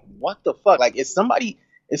 Like, what the fuck? Like, somebody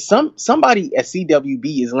at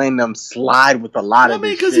CWB is letting them slide with a lot of. I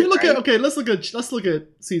mean, because you look at let's look at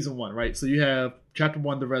season 1, right? So you have Chapter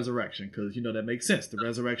 1, the resurrection, because that makes sense. The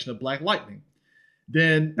resurrection of Black Lightning.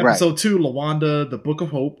 Then episode 2, Lawanda, the Book of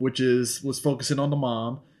Hope, which was focusing on the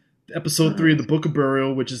mom. Episode 3, the Book of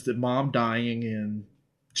Burial, which is the mom dying and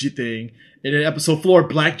thing. And then episode 4,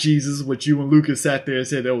 Black Jesus, which you and Lucas sat there and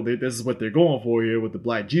said, "Oh, this is what they're going for here with the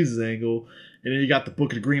Black Jesus angle." And then you got the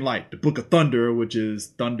Book of the Green Light, the Book of Thunder, which is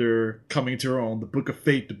Thunder coming to her own, the Book of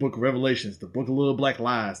Fate, the Book of Revelations, the Book of Little Black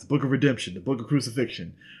Lies, the Book of Redemption, the Book of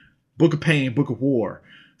Crucifixion, Book of Pain, Book of War.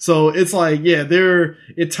 So it's like, yeah,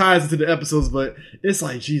 it ties into the episodes, but it's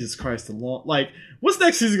like, Jesus Christ, what's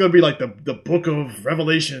next season gonna be like? The Book of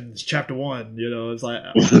Revelations, Chapter 1. It's like,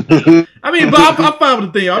 I mean, but I'm fine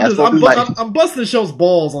with the thing. I'm busting the show's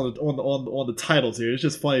balls on the titles here. It's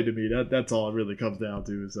just funny to me. That's all it really comes down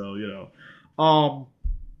to. So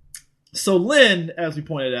so Lynn, as we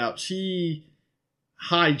pointed out, she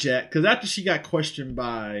hijacked, because after she got questioned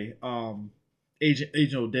by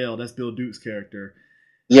Agent Odell, that's Bill Duke's character.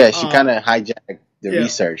 Yeah, she kind of hijacked the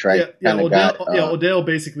research, right? Odell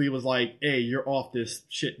basically was like, "Hey, you're off this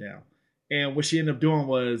shit now." And what she ended up doing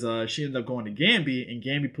was she ended up going to Gamby, and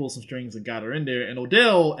Gamby pulled some strings and got her in there. And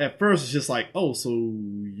Odell at first was just like, "Oh, so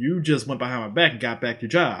you just went behind my back and got back your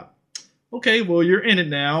job. Okay, well, you're in it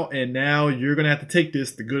now, and now you're going to have to take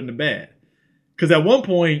this, the good and the bad." Because at one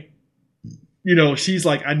point, she's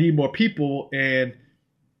like, "I need more people," and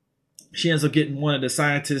she ends up getting one of the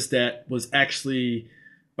scientists that was actually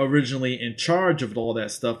originally in charge of all that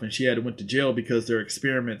stuff, and she went to jail because their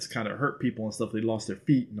experiments kind of hurt people and stuff. They lost their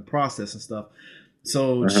feet in the process and stuff.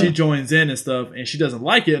 So she joins in and stuff, and she doesn't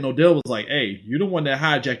like it. And Odell was like, "Hey, you're the one that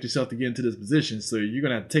hijacked yourself to get into this position, so you're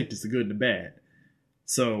going to have to take this, the good and the bad."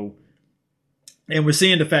 So, and we're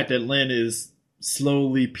seeing the fact that Lynn is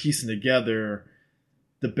slowly piecing together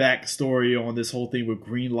the backstory on this whole thing with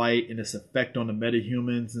green light and its effect on the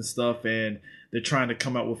metahumans and stuff, and they're trying to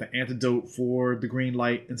come up with an antidote for the green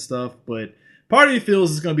light and stuff. But part of me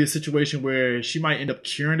feels it's going to be a situation where she might end up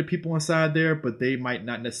curing the people inside there, but they might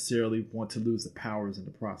not necessarily want to lose the powers in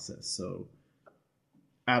the process. So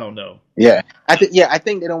I don't know. Yeah, I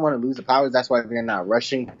think they don't want to lose the powers. That's why they're not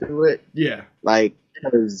rushing through it. Yeah,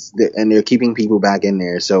 and they're keeping people back in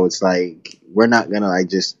there. So it's like, we're not gonna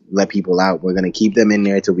just let people out. We're gonna keep them in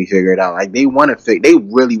there till we figure it out. Like they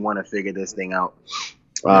really want to figure this thing out.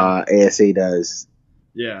 ASA does.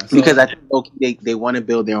 Yeah, because I think they want to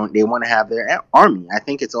build their own. They want to have their army. I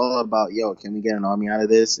think it's all about, can we get an army out of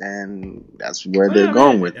this? And that's where they're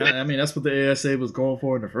going with it. I mean, that's what the ASA was going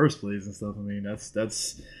for in the first place and stuff. I mean,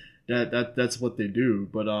 that's that's what they do.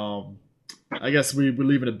 But I guess we're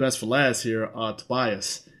leaving the best for last here.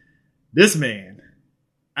 Tobias, this man,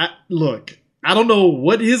 I don't know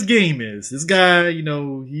what his game is. This guy,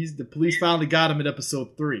 the police finally got him in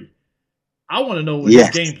episode 3. I want to know what his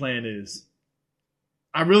game plan is.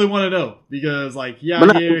 I really want to know because, he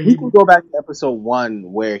can go back to episode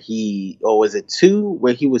 1 where was it 2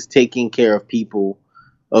 where he was taking care of people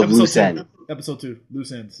of loose ends. Episode 2,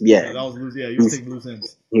 loose ends. Yeah, that was loose. Yeah, he was taking loose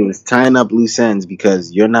ends. He was tying up loose ends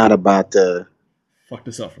because you're not about to fuck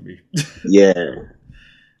this up for me. Yeah.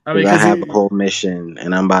 I mean, I have a whole mission,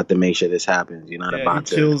 and I'm about to make sure this happens. You're not about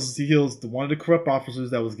to. He kills one of the corrupt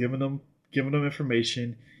officers that was giving them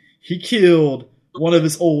information. He killed one of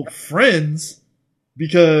his old friends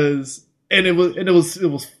because, it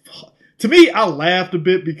was to me. I laughed a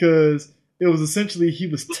bit because it was essentially he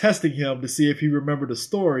was testing him to see if he remembered the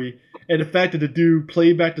story, and the fact that the dude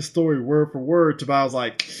played back the story word for word. Tobias was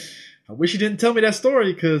like, I wish you didn't tell me that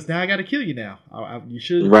story because now I got to kill you now. You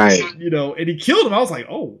should, right? And he killed him. I was like,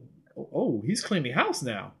 oh, he's cleaning house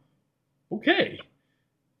now. Okay,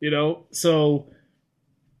 so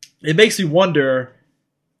it makes me wonder,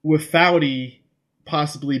 with Foudy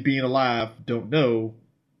possibly being alive, don't know,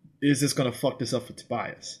 is this going to fuck this up for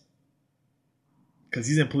Tobias? Because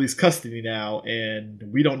he's in police custody now, and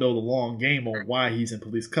we don't know the long game on why he's in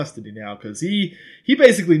police custody now. Because he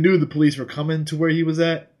basically knew the police were coming to where he was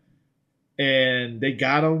at. And they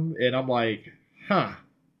got him, and I'm like,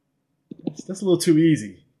 that's a little too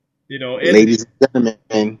easy, Ladies and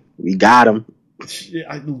gentlemen, we got him.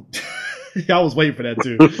 I was waiting for that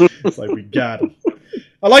too. It's like, we got him.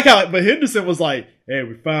 I like how, but Henderson was like, "Hey,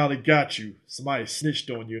 we finally got you. Somebody snitched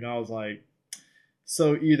on you," and I was like,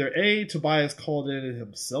 so either A, Tobias called it in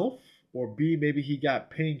himself, or B, maybe he got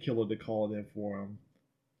Painkiller to call it in for him.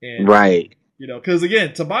 And, right. Because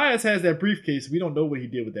again, Tobias has that briefcase. We don't know what he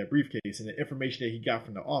did with that briefcase and the information that he got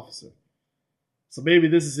from the officer. So maybe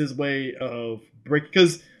this is his way of breaking.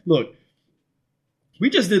 Because look,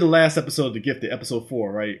 we just did the last episode of The Gifted, episode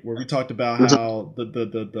 4, right, where we talked about how the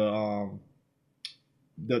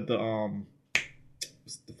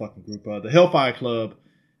what's the fucking group, the Hellfire Club.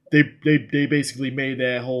 They basically made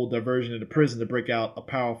that whole diversion into prison to break out a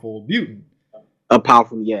powerful mutant.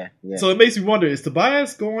 Yeah. So it makes me wonder: is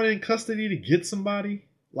Tobias going in custody to get somebody?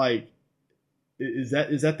 Like, is that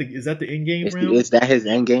the end game for him? Is that his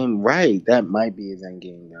end game? Right, that might be his end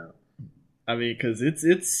game now. I mean, because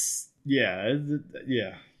it's yeah.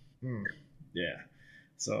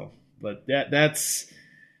 So, but that's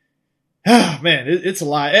man, it's a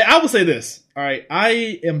lot. I will say this. All right,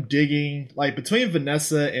 I am digging between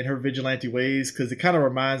Vanessa and her vigilante ways because it kind of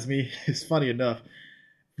reminds me. It's funny enough.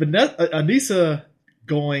 Anissa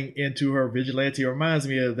going into her vigilante reminds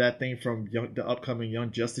me of that thing from the upcoming Young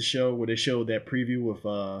Justice show where they showed that preview with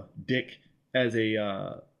Dick as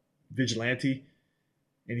a vigilante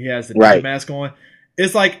and he has the mask on.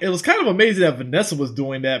 It's like, it was kind of amazing that Vanessa was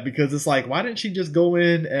doing that because it's like, why didn't she just go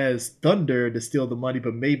in as Thunder to steal the money?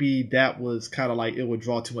 But maybe that was kind of like, it would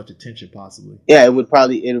draw too much attention possibly. Yeah, it would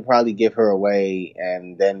probably give her away,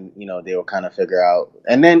 and then they will kind of figure out,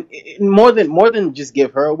 and then more than just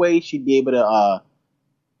give her away, she'd be able to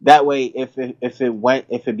that way if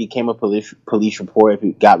it became a police report, if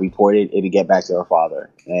it got reported, it'd get back to her father,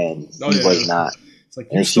 and he was not. It's like,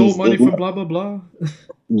 you stole money from blah blah blah.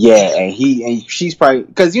 Yeah, and she's probably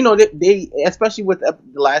because they especially with the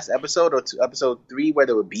last episode or episode 3 where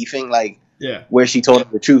they were beefing, where she told him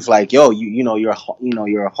the truth, like, yo, you're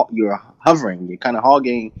hovering, you're kind of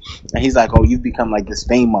hogging, and he's like, oh, you've become like this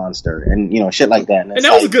fame monster, and shit like that. And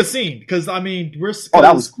that was a good scene because I mean,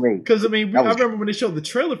 that was great. Because I mean, I remember when they showed the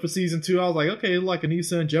trailer for season 2, I was like, okay, like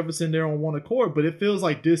Anissa and Jefferson, they're on one accord, but it feels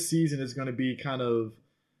like this season is going to be kind of.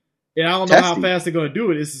 And I don't know how fast they're going to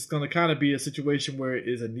do it. It's going to kind of be a situation where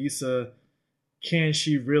is Anissa, can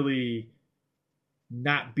she really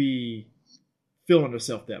not be feeling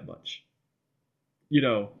herself that much?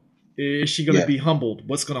 Is she going to be humbled?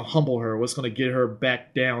 What's going to humble her? What's going to get her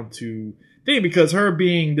back down to thing? Because her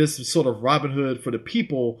being this sort of Robin Hood for the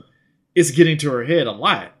people is getting to her head a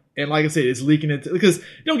lot. And like I said, it's leaking into, because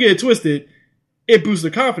don't get it twisted. It boosts her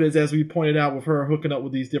confidence, as we pointed out with her hooking up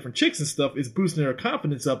with these different chicks and stuff. It's boosting her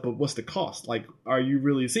confidence up, but what's the cost? Like, are you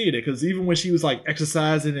really seeing it? Because even when she was like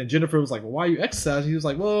exercising and Jennifer was like, well, why are you exercising? He was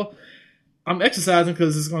like, well, I'm exercising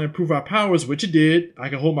because it's going to improve our powers, which it did. I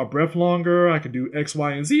can hold my breath longer. I can do X,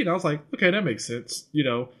 Y, and Z. And I was like, okay, that makes sense,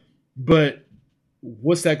 But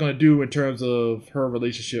what's that going to do in terms of her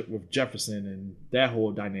relationship with Jefferson and that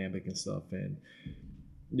whole dynamic and stuff? And,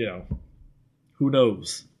 who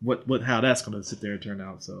knows how that's going to sit there and turn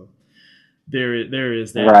out. So there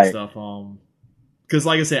is that stuff. Because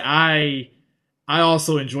like I said, I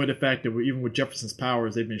also enjoy the fact that even with Jefferson's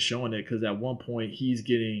powers, they've been showing it. Because at one point he's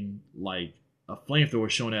getting like a flamethrower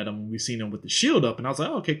shown at him. We've seen him with the shield up, and I was like,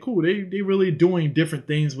 oh, okay, cool. They really doing different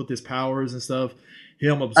things with his powers and stuff.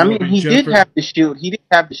 Him absorbing. He did have the shield. He did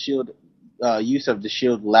have the shield. Use of the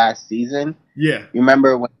shield last season. Yeah. You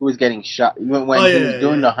remember when he was getting shot? When he was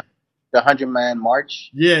doing the 100-man march?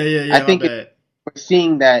 Yeah. I think we're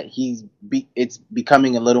seeing that it's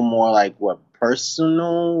becoming a little more like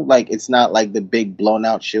personal. Like it's not like the big blown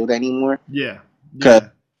out shield anymore. Yeah. Because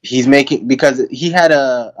he had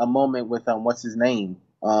a moment with what's his name?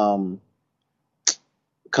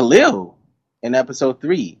 Khalil in episode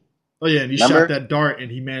 3. Oh yeah, and he shot that dart and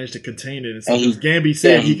he managed to contain it. And so Gamby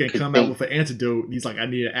said he can come out with an antidote. And he's like, I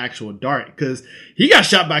need an actual dart because he got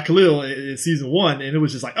shot by Khalil in season 1, and it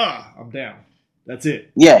was just like, I'm down. That's it.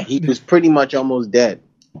 Yeah, he was pretty much almost dead.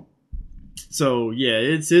 So yeah,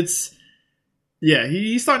 it's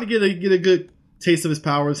he's starting to get a good taste of his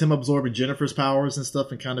powers. Him absorbing Jennifer's powers and stuff,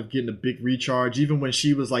 and kind of getting a big recharge. Even when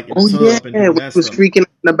she was like in the tub and doing that was freaking in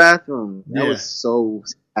the bathroom. That was so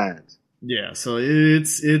sad. Yeah, so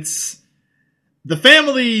it's the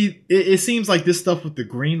family. It seems like this stuff with the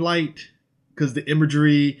green light, because the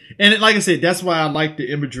imagery, and like I said, that's why I like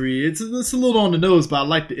the imagery. It's a little on the nose, but I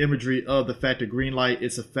like the imagery of the fact that green light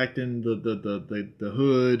it's affecting the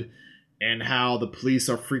hood, and how the police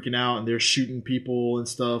are freaking out and they're shooting people and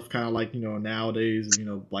stuff, kind of like nowadays,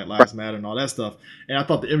 Black Lives Matter and all that stuff. And I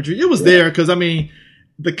thought the imagery it was there because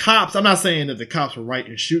the cops. I'm not saying that the cops were right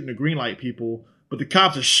in shooting the green light people. But the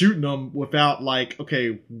cops are shooting them without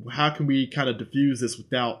okay, how can we kind of diffuse this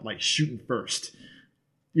without shooting first?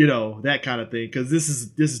 That kind of thing. Because this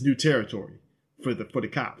is new territory for the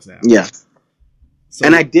cops now. Yeah. So,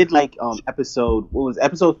 and I did like episode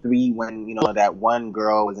 3 when that one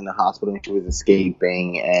girl was in the hospital and she was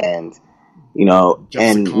escaping and he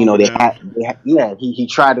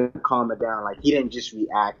tried to calm her down. Like he didn't just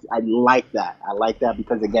react. I like that.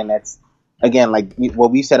 Because again, like what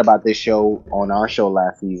we said about this show on our show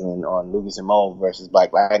last season on Lucas&Moe versus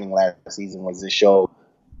Black Lightning last season was this show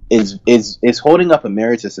is holding up a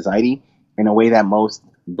mirror to society in a way that most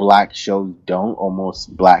black shows don't, or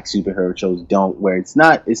most black superhero shows don't, where it's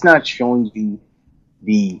not showing you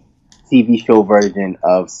the TV show version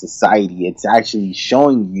of society. It's actually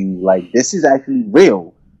showing you like this is actually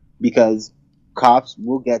real because cops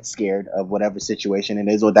will get scared of whatever situation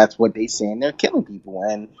it is, or that's what they say, and they're killing people.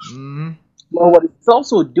 And well, what it's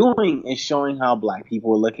also doing is showing how black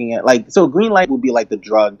people are looking at so green light would be like the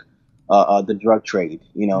drug trade.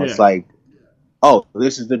 It's like, oh,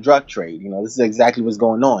 this is the drug trade. This is exactly what's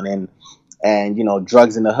going on, and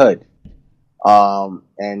drugs in the hood,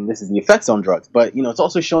 and this is the effects on drugs. But it's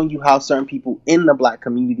also showing you how certain people in the black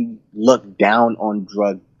community look down on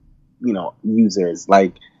drug, users,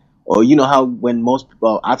 or how when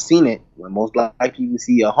I've seen it when most black people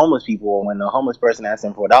see homeless people, or when a homeless person asks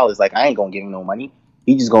them for $1, like I ain't gonna give him no money.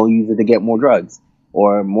 He just gonna use it to get more drugs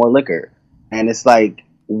or more liquor. And it's like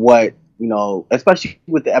what especially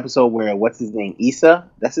with the episode where what's his name, Issa,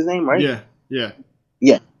 that's his name, right? Yeah.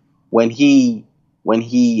 When he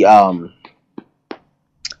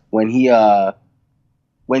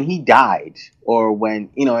died, or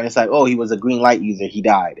when and it's like, oh, he was a green light user, he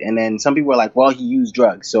died, and then some people are like, well, he used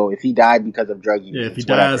drugs, so if he died because of drug use, if he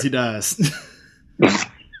dies, he dies.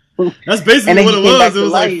 That's basically what it was. It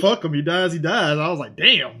was like, fuck him, he dies. I was like,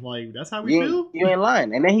 damn, that's how we feel. You ain't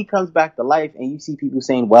lying. And then he comes back to life, and you see people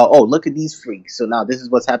saying, well, oh, look at these freaks. So now this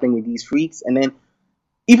is what's happening with these freaks. And then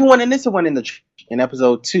even when Anissa went in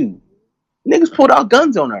episode 2, niggas pulled out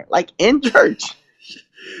guns on her, in church.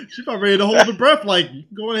 She probably ready to hold her breath, you can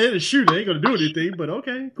go ahead and shoot. It ain't gonna do anything, but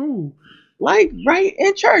okay, cool. Right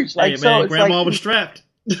in church. Hey, man, grandma was strapped.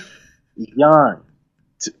 Young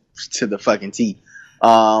to the fucking T.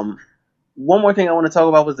 One more thing I want to talk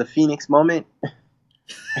about was the Phoenix moment.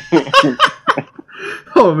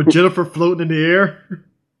 Oh, Jennifer floating in the air.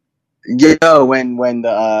 Yeah, when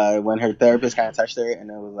her therapist kind of touched her, and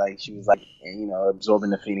it was like she was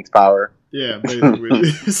absorbing the Phoenix power. Yeah, basically.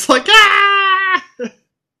 It's like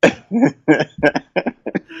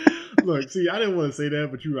Look, see, I didn't want to say that,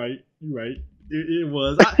 but you're right. It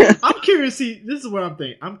was. I'm curious. See, this is what I'm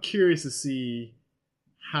thinking. I'm curious to see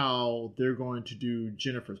how they're going to do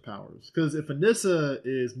Jennifer's powers, because if Anissa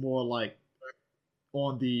is more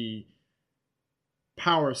on the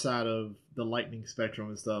power side of the lightning spectrum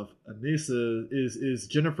and stuff, Anissa is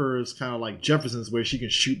Jennifer's kind of like Jefferson's, where she can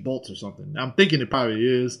shoot bolts or something. I'm thinking it probably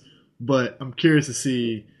is, but I'm curious to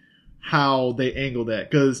see how they angle that,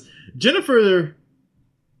 because Jennifer,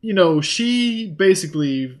 she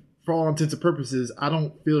basically, for all intents and purposes, I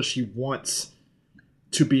don't feel she wants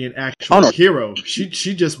to be an actual hero. She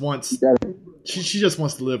just wants she just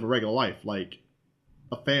wants to live a regular life, like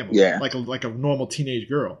a family, like a normal teenage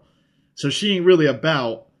girl. So she ain't really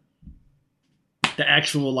about the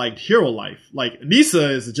actual like hero life. Like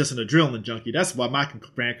Nisa is just an adrenaline junkie. That's why my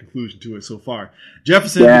grand conclusion to it so far.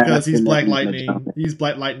 Jefferson, because he's Black Lightning. He's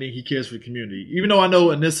Black Lightning. He cares for the community. Even though I know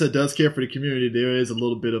Anissa does care for the community, there is a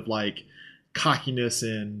little bit of like cockiness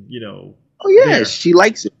and she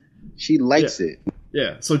likes it. She likes it.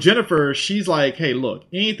 Yeah. So Jennifer, she's like, hey, look,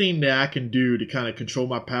 anything that I can do to kind of control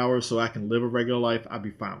my powers so I can live a regular life, I'd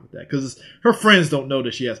be fine with that. Because her friends don't know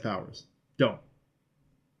that she has powers. Don't.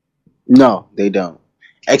 No, they don't.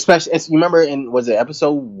 Especially, you remember was it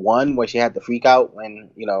episode 1 where she had the freak out when,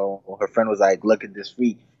 her friend was like, look at this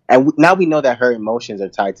freak. And now we know that her emotions are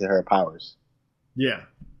tied to her powers. Yeah.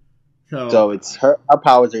 So it's her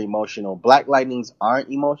powers are emotional. Black Lightning's aren't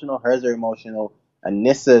emotional. Hers are emotional.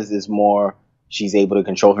 Anissa's is more, she's able to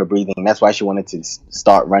control her breathing. That's why she wanted to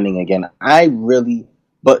start running again.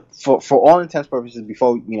 But for all intents and purposes,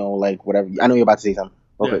 before, like whatever, I know you're about to say something.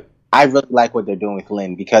 Okay. Yeah. I really like what they're doing with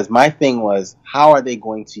Lynn, because my thing was, how are they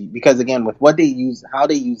going to, because again, with how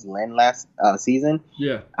they used Lynn last season,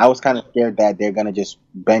 I was kind of scared that they're going to just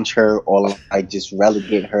bench her or like just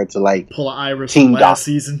relegate her to like pull an Iris from last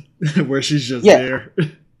season where she's just there.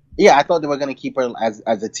 Yeah, I thought they were going to keep her as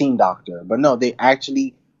a team doctor, but no, they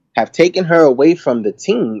actually have taken her away from the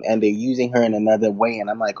team and they're using her in another way. And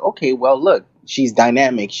I'm like, okay, well, look, she's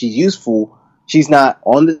dynamic, she's useful. She's not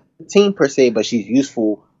on the team per se, but she's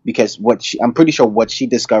useful. Because I'm pretty sure what she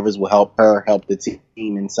discovers will help the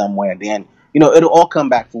team in some way. And then, it'll all come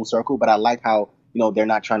back full circle. But I like how, they're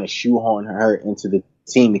not trying to shoehorn her into the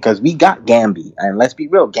team, because we got Gambi. And let's be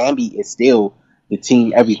real, Gambi is still the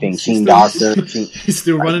team, everything. Doctor. He's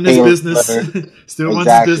still running his business. Runs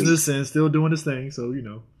his business and still doing his thing. So,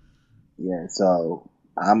 Yeah, so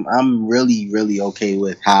I'm really, really okay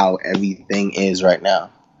with how everything is right now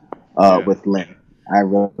with Lynn. I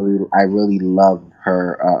really love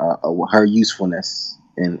her usefulness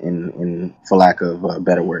in for lack of a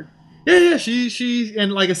better word. Yeah. She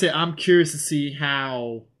and like I said, I'm curious to see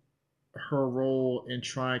how her role in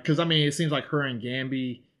trying, because I mean, it seems like her and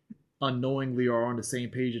Gambi unknowingly are on the same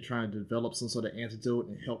page of trying to develop some sort of antidote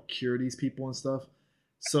and help cure these people and stuff.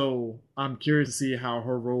 So I'm curious to see how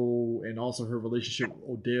her role and also her relationship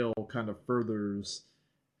with Odell kind of furthers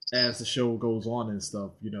as the show goes on and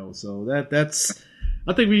stuff, So that's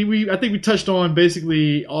I think we touched on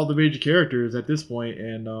basically all the major characters at this point,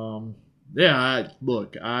 and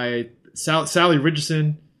Sally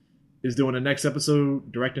Richardson is doing the next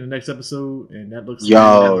episode, directing the next episode, and that looks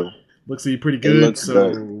to be pretty good.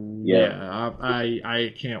 So good.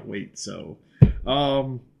 I can't wait. So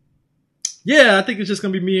I think it's just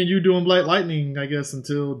gonna be me and you doing Black Lightning, I guess,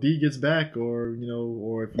 until D gets back, or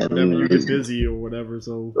or if whenever you get busy or whatever.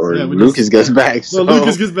 So Lucas gets back. So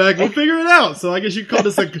Lucas gets back. We'll figure it out. So I guess you call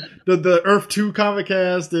this like the Earth 2 Comic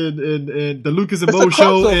Cast and the Lucas&Moe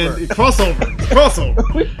show and crossover.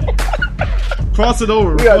 Cross it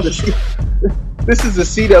over. This is the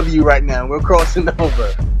CW right now. We're crossing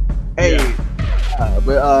over. Hey.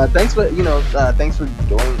 Yeah. Thanks for doing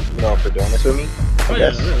this with me.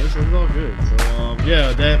 This is all good. So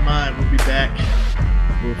that mind will be back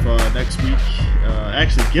with next week.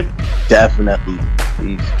 Actually, definitely.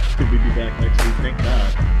 Please. We'll be back next week. Thank God.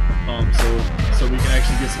 So we can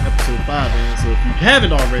actually get some episode 5 in. So if you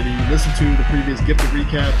haven't already, listen to the previous Gifted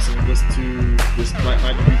recaps and listen to this Black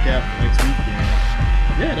Lightning recap for next week.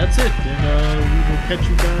 And that's it. And we will catch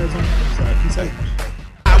you guys on the next side. Peace out.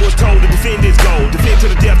 I was told to defend this goal, defend to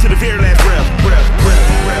the death, to the very last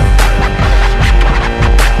breath.